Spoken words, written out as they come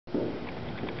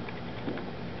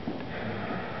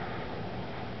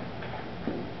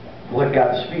let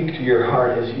God speak to your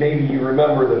heart as maybe you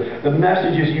remember the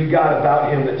messages you got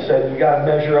about Him that said you got to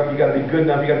measure up, you got to be good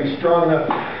enough, you got to be strong enough.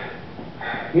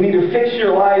 You need to fix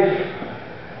your life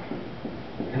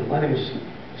and let Him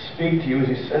speak to you as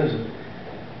He says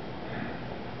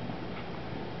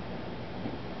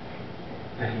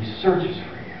that He searches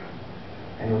for you.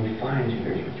 And when He finds you,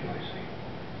 there's rejoicing.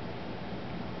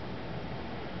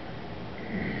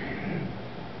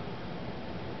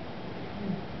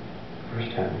 Verse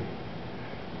 10.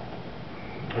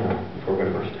 Before we go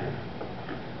to verse 10.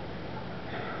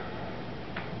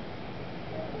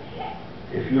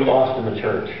 If you're lost in the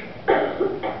church,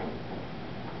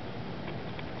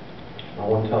 I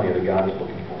want to tell you that God is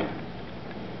looking for you.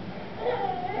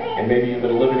 And maybe you've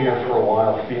been living here for a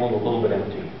while feeling a little bit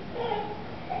empty.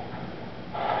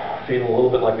 Feeling a little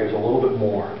bit like there's a little bit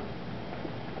more.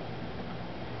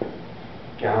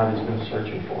 God has been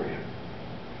searching for you.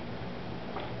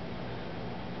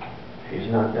 He's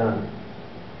not done.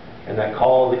 And that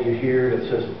call that you hear that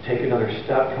says, take another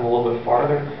step, come a little bit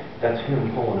farther, that's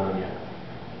Him pulling on you.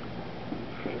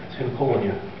 That's Him pulling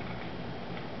you.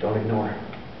 Don't ignore it.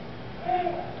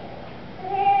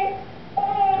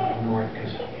 Don't ignore it,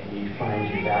 because He finds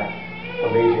you that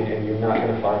amazing, and you're not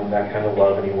going to find that kind of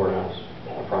love anywhere else.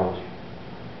 I promise you.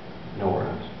 Nowhere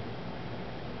else.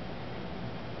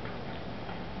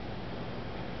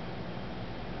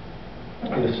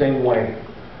 In the same way,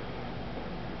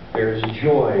 there is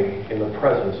joy in the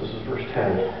presence, this is verse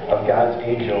 10, of God's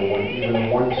angel when even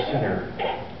one sinner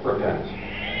repents.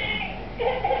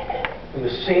 In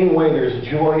the same way, there's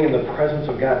joy in the presence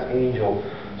of God's angel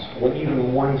when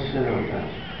even one sinner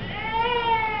repents.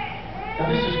 Now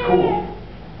this is cool.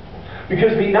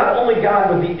 Because not only God,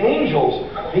 but the angels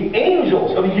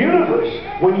of the universe,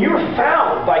 when you're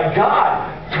found by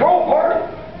God, throw a party.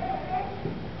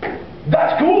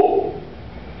 That's cool.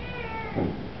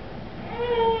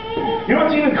 You know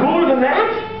what's even cooler than that?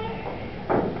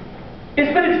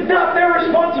 Is that it's not their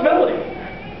responsibility.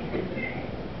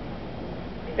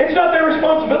 It's not their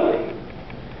responsibility.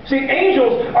 See,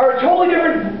 angels are a totally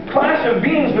different class of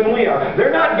beings than we are.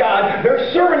 They're not God.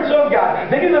 They're servants of God.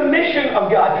 They do the mission of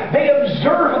God. They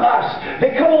observe us.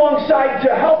 They come alongside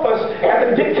to help us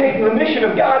and to dictate the mission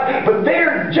of God. But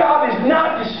their job is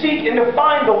not to seek and to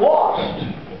find the lost.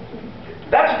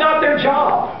 That's not their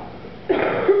job.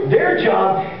 Their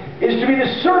job is to be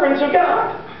the servants of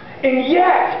God. And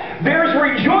yet, there's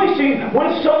rejoicing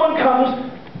when someone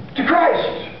comes to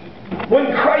Christ.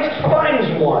 When Christ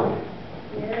finds one.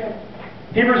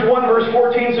 Hebrews 1 verse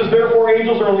 14 says, therefore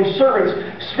angels are only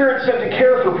servants, spirits sent to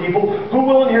care for people who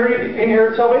will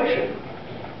inherit salvation.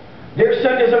 They're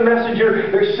sent as a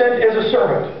messenger, they're sent as a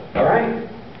servant. Alright?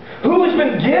 Who has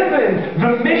been given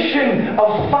the mission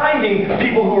of finding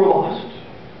people who are lost?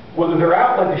 Whether they're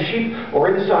out like the sheep or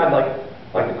inside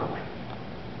like the coin.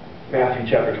 Matthew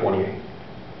chapter 28,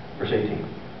 verse 18.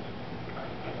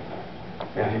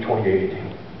 Matthew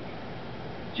 28:18.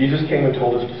 Jesus came and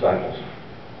told His disciples,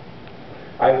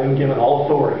 I have been given all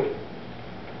authority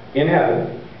in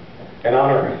heaven and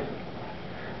on earth.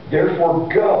 Therefore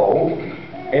go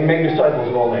and make disciples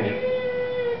of all nations.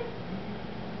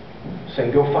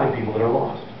 Saying, go find people that are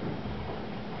lost.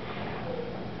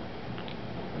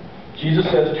 Jesus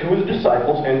says to His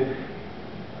disciples and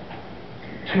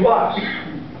to us,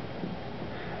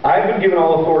 I have been given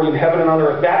all authority in heaven and on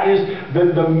earth. That is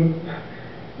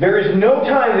there is no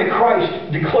time that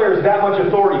Christ declares that much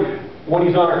authority when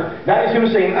He's on earth. That is Him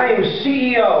saying, I am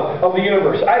CEO of the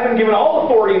universe. I've been given all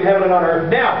authority in heaven and on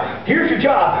earth. Now, here's your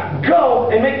job. Go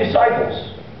and make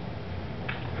disciples.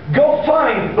 Go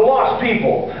find the lost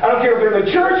people. I don't care if they're in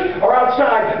the church or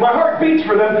outside. My heart beats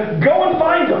for them. Go and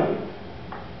find them.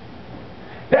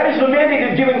 That is the mandate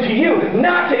that's given to you,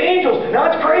 not to angels. Now,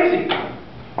 that's crazy.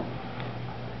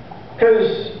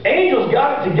 Because angels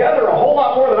got it together a whole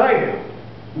lot more than I do.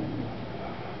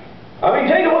 I mean,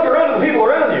 take a look around at the people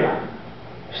around you.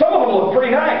 Some of them look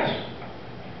pretty nice.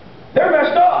 They're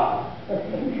messed up.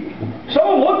 Some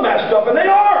of them look messed up, and they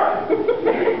are.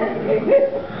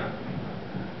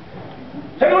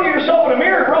 Take a look at yourself in the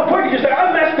mirror real quick and just say,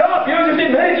 I'm messed up. You know, just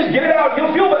admit it, just get it out.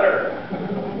 You'll feel better.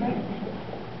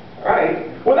 Right?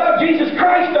 Without Jesus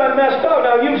Christ, I'm messed up.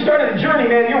 Now, you've started a journey,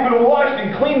 man. You've been washed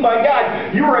and cleaned by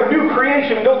God. You are a new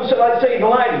creation. And don't let Satan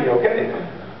lie to you, okay?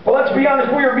 Well, let's be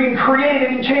honest. We are being created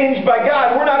and changed by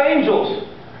God. We're not angels.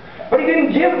 But He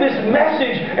didn't give this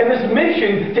message and this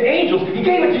mission to angels. He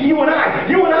gave it to you and I.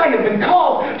 You and I have been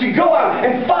called to go out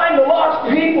and find the lost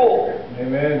people.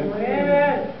 Amen.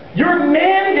 Amen. Your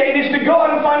mandate is to go out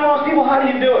and find the lost people. How do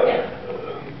you do it?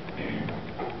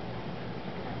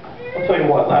 I'll tell you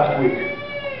what, last week,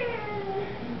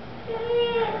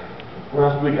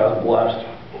 Last week I was blessed.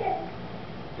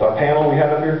 Our panel we had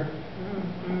up here,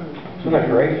 isn't that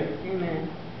great? Amen.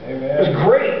 It was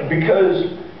great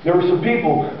because there were some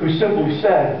people who simply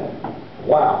said,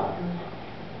 wow,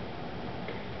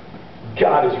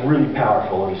 God is really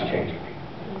powerful and He's changing people.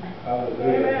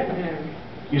 Amen.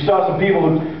 You saw some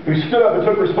people who stood up and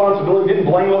took responsibility,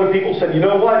 didn't blame other people, said, you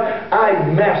know what,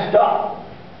 I messed up.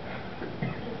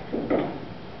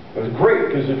 It was great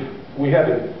because if we had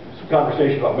some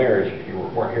conversation about marriage, if you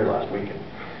weren't here last weekend.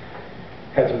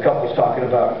 Had some couples talking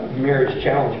about marriage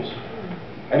challenges.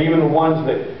 And even the ones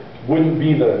that wouldn't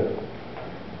be the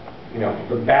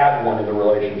bad one in the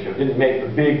relationship, didn't make the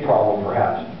big problem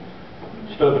perhaps,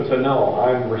 stood up and said, no,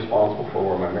 I'm responsible for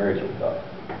where my marriage ended up.